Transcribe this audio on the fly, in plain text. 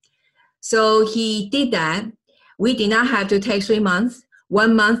So he did that. We did not have to take 3 months.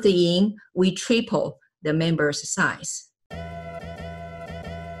 1 month in, we triple the members' size.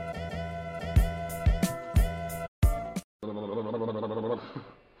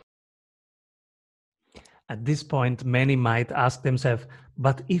 At this point, many might ask themselves,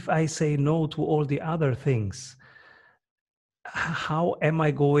 but if I say no to all the other things, how am I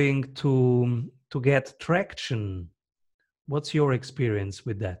going to get traction? What's your experience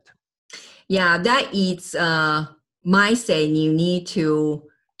with that? Yeah, that is mindset you need to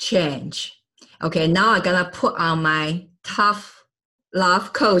change. Okay, now I'm gonna put on my tough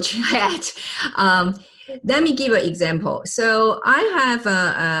love coach hat. Let me give an example. So I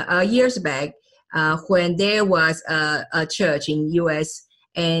have years back when there was a church in U.S.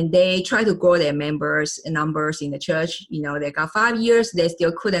 and they tried to grow their members numbers in the church. You know, they got 5 years, they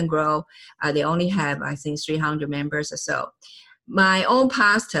still couldn't grow. They only have, I think, 300 members or so. My own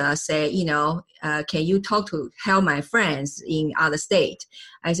pastor said, can you help my friends in other state?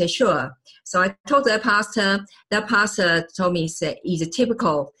 I said, sure. So I talked to that pastor. That pastor told me, it's a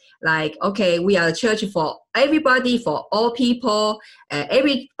typical, like, okay, we are a church for everybody, for all people.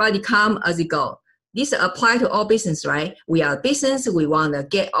 Everybody come as you go. This apply to all business, right? We are a business. We want to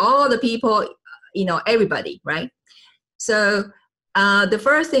get all the people, everybody, right? So the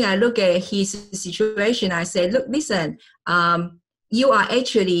first thing I look at his situation, I say, look, listen, you are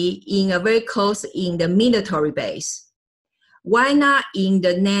actually in a very close in the military base. Why not in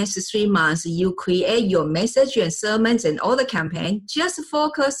the next 3 months, you create your message and sermons and all the campaign, just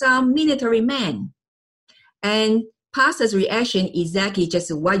focus on military men. And pastor's reaction exactly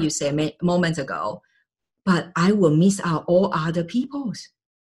just what you said moments ago, but I will miss out all other people's.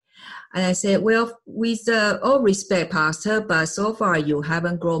 And I said, well, with all respect, pastor, but so far you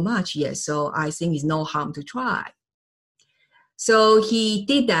haven't grown much yet. So I think it's no harm to try. So he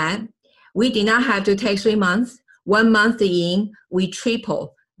did that. We did not have to take 3 months. 1 month in, we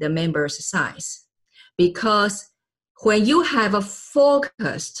triple the members' size. Because when you have a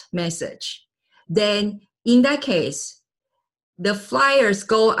focused message, then in that case, the flyers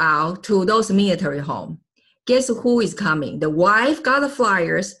go out to those military homes. Guess who is coming? The wife got the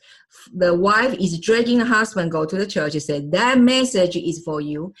flyers. The wife is dragging the husband go to the church and say, that message is for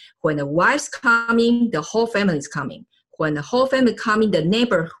you. When the wife's coming, the whole family is coming. When the whole family coming, the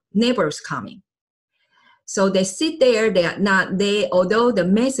neighbors coming. So they sit there, although the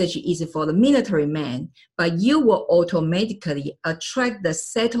message is for the military man, but you will automatically attract the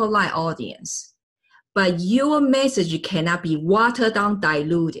satellite audience. But your message cannot be watered down,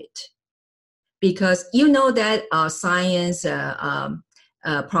 diluted. Because you know that science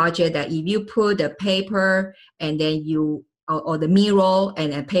project that if you put the paper and then or the mirror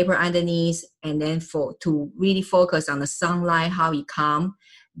and a paper underneath, and then to really focus on the sunlight, how it comes,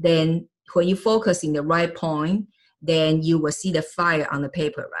 then when you focus in the right point, then you will see the fire on the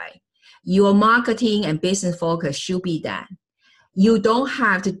paper, right? Your marketing and business focus should be that. You don't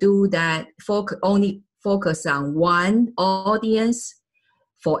have to do that, only focus on one audience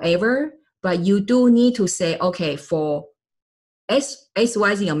forever, but you do need to say, okay, for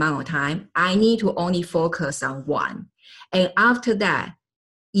XYZ amount of time, I need to only focus on one. And after that,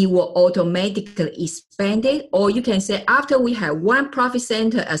 it will automatically expand it. Or you can say, after we have one profit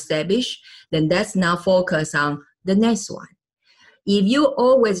center established, then that's now focus on the next one. If you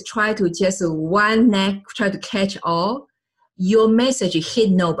always try to just try to catch all, your message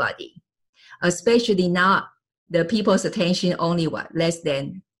hit nobody. Especially now, the people's attention only worse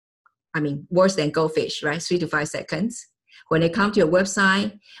than goldfish, right? 3 to 5 seconds. When they come to your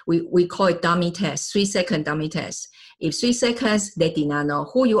website, we call it dummy test, 3-second dummy test. If 3 seconds, they did not know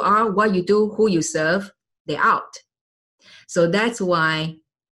who you are, what you do, who you serve, they're out. So that's why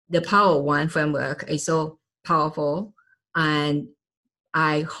the Power of One framework is so powerful. And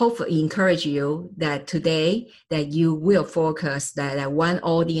I hopefully encourage you that today that you will focus that one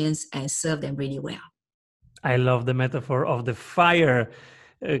audience and serve them really well. I love the metaphor of the fire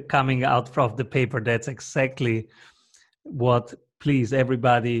coming out from the paper. That's exactly what, please,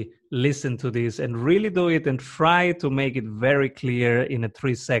 everybody listen to this and really do it and try to make it very clear in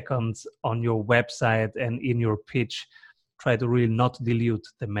 3 seconds on your website and in your pitch. Try to really not dilute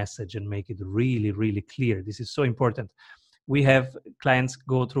the message and make it really, really clear. This is so important. We have clients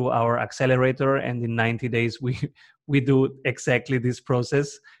go through our accelerator, and in 90 days, we do exactly this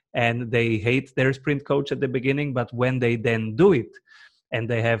process, and they hate their sprint coach at the beginning, but when they then do it and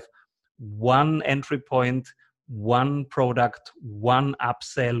they have one entry point, one product, one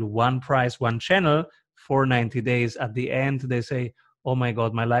upsell, one price, one channel for 90 days, at the end, they say, oh my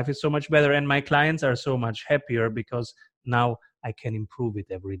God, my life is so much better and my clients are so much happier because now I can improve it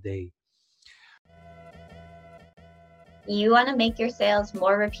every day. Do you want to make your sales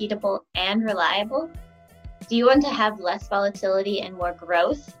more repeatable and reliable? Do you want to have less volatility and more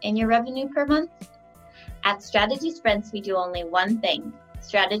growth in your revenue per month? At Strategy Sprints, we do only one thing: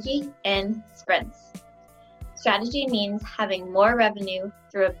 strategy in sprints. Strategy means having more revenue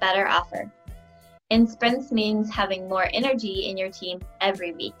through a better offer. In sprints means having more energy in your team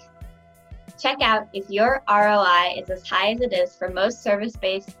every week. Check out if your ROI is as high as it is for most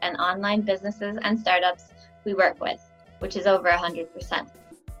service-based and online businesses and startups we work with, which is over 100%.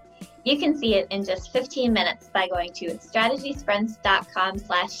 You can see it in just 15 minutes by going to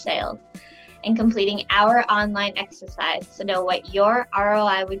strategysprints.com/sales and completing our online exercise to know what your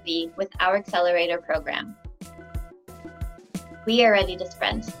ROI would be with our accelerator program. We are ready to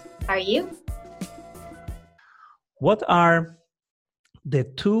sprint. Are you? What are the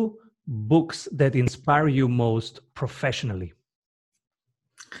 2 books that inspire you most professionally?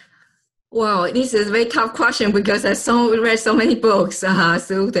 Well, this is a very tough question because I read so many books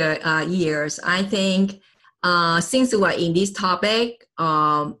through the years. I think since we're in this topic,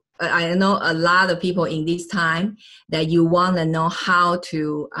 I know a lot of people in this time that you want to know how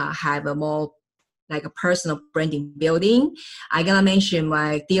to have a more like a personal branding building. I'm going to mention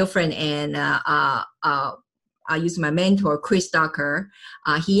my dear friend and I use my mentor, Chris Ducker.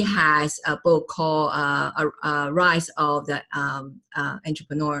 He has a book called Rise of the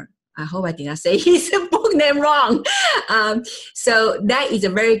Entrepreneur. I hope I did not say his book name wrong. So that is a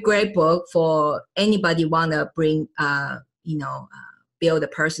very great book for anybody want to bring, build a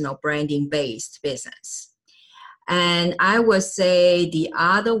personal branding based business. And I would say the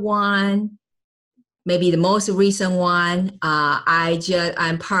other one, maybe the most recent one, I'm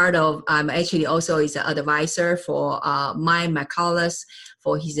actually also is an advisor for Mike McCullough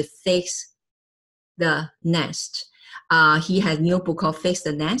for his Fix the Nest. He has a new book called Fix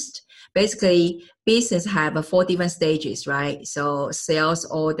the Nest. Basically, business have 4 different stages, right? So sales,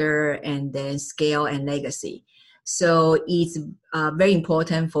 order, and then scale and legacy. So it's very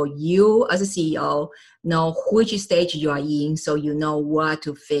important for you as a CEO know which stage you are in so you know what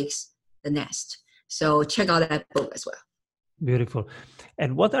to fix the next. So check out that book as well. Beautiful.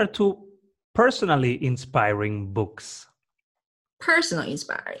 And what are 2 personally inspiring books? Personal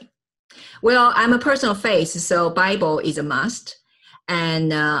inspiring. Well, I'm a personal faith, so Bible is a must.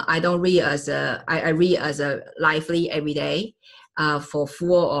 And I don't read I read as a lively every day for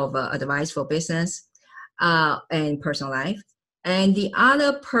full of advice for business and personal life. And the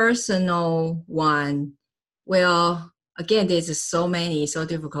other personal one, well, again, there's so many, so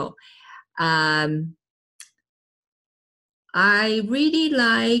difficult. I really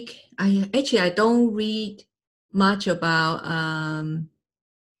like, I don't read much about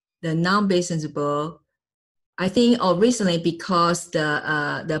the non-business book. I think recently because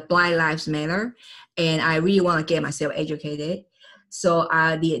the Black Lives Matter, and I really want to get myself educated. So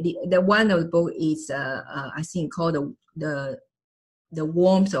the one of the book is I think called the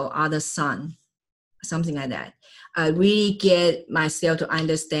Warmth of Other Sun, something like that. I really get myself to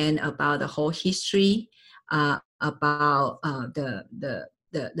understand about the whole history, about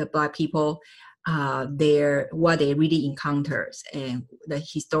the Black people, what they really encountered, and the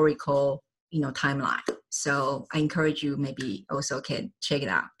historical timeline. So I encourage you maybe also can check it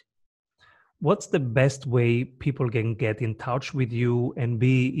out. What's the best way people can get in touch with you and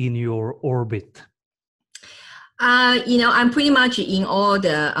be in your orbit? I'm pretty much in all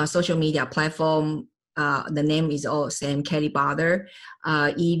the social media platform. The name is all same, Kelly Bader.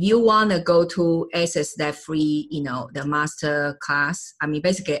 If you want to go to access that free, the master class,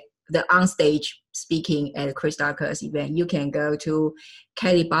 basically the onstage speaking at Chris Ducker's event, you can go to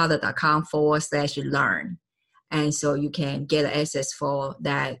kellybader.com/learn. And so you can get access for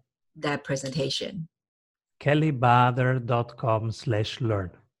that presentation.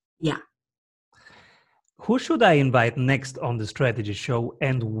 kellybader.com/learn. Yeah. Who should I invite next on the strategy show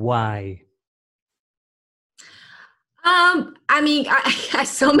and why?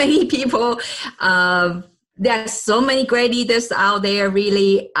 So many people, there are so many great leaders out there.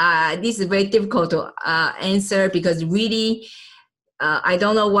 Really, this is very difficult to answer because really, I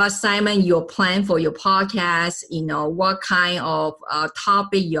don't know what, Simon, your plan for your podcast, what kind of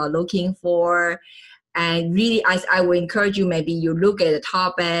topic you're looking for. And really, I would encourage you, maybe you look at the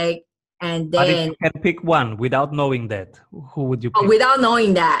topic and then... But if you can pick one without knowing that, who would you pick? Without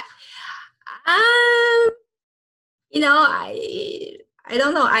knowing that? I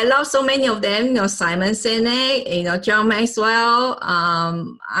don't know. I love so many of them. Simon Sinek, John Maxwell.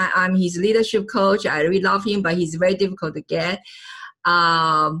 I'm his leadership coach. I really love him, but he's very difficult to get.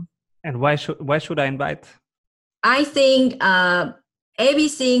 And why should I invite? I think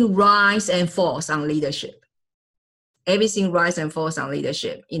everything rise and falls on leadership. everything rise and falls on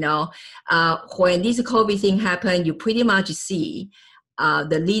leadership. When this COVID thing happened, you pretty much see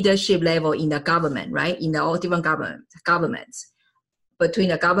the leadership level in the government, right? In all different governments, between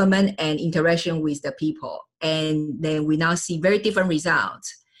the government and interaction with the people. And then we now see very different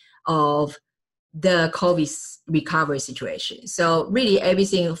results of the COVID recovery situation. So really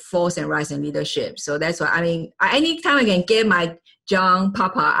everything falls and rises in leadership. So that's why, anytime I can get my John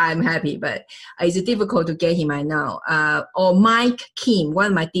Papa, I'm happy, but it's difficult to get him, I know. Or Mike Kim, one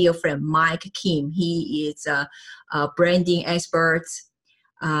of my dear friend, Mike Kim, he is a branding expert.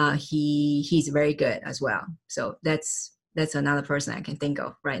 He's very good as well. So that's another person I can think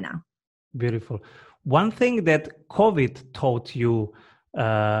of right now. Beautiful. One thing that COVID taught you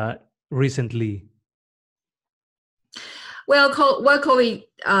recently? Well, what COVID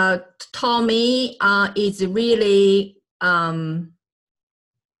taught me is really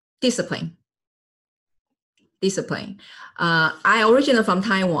discipline. I originally from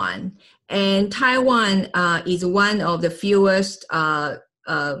Taiwan, and Taiwan is one of the fewest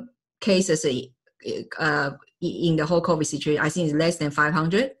cases in the whole COVID situation. I think it's less than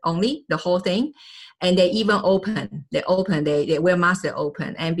 500 only, the whole thing. And they even they wear masks, they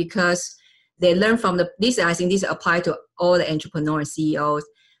open. And because they learn from this, I think this applies to all the entrepreneurs and CEOs.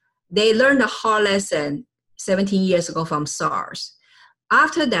 They learned the hard lesson 17 years ago from SARS.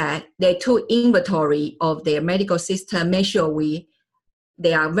 After that, they took inventory of their medical system, make sure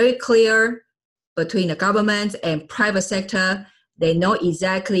they are very clear between the government and private sector. They know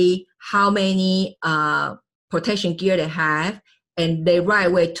exactly how many protection gear they have, and they right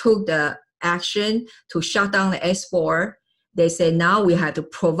away took the action to shut down the export. They said now we have to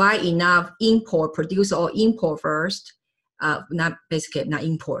provide enough produce or import first, not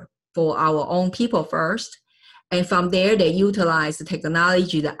import, for our own people first. And from there, they utilize the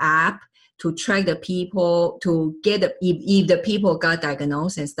technology, the app, to track the people, to get if the people got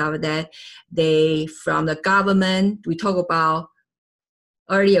diagnosed and stuff like that. They, from the government, we talk about,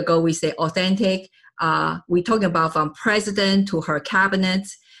 earlier ago we say authentic. We talking about from president to her cabinet,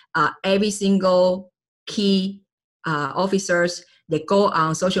 every single key officers, they go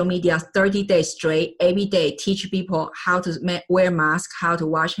on social media 30 days straight, every day, teach people how to wear masks, how to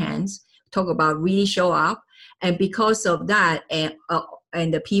wash hands, talk about really show up. And because of that and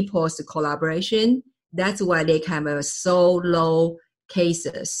the people's collaboration, that's why they can have so low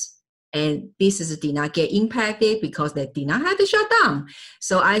cases. And businesses did not get impacted because they did not have to shut down.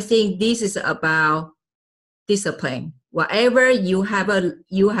 So I think this is about discipline. Whatever you have a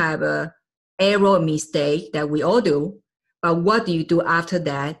error or mistake that we all do, but what do you do after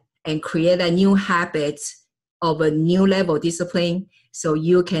that and create a new habit of a new level of discipline so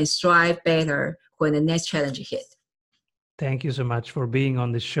you can strive better when the next challenge hits. Thank you so much for being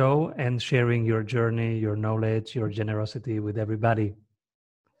on the show and sharing your journey, your knowledge, your generosity with everybody.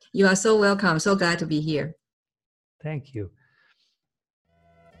 You are so welcome. So glad to be here. Thank you.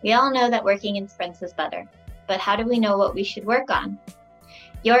 We all know that working in sprints is better, but how do we know what we should work on?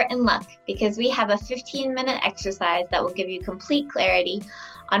 You're in luck because we have a 15-minute exercise that will give you complete clarity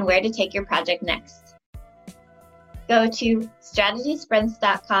on where to take your project next. Go to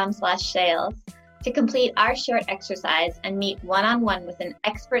strategysprints.com/sales to complete our short exercise and meet one-on-one with an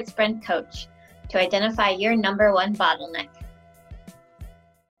expert sprint coach to identify your number one bottleneck.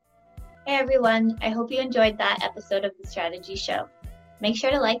 Hey everyone, I hope you enjoyed that episode of The Strategy Show. Make sure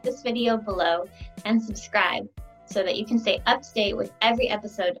to like this video below and subscribe so that you can stay up to date with every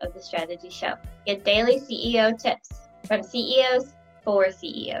episode of The Strategy Show. Get daily CEO tips from CEOs for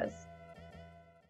CEOs.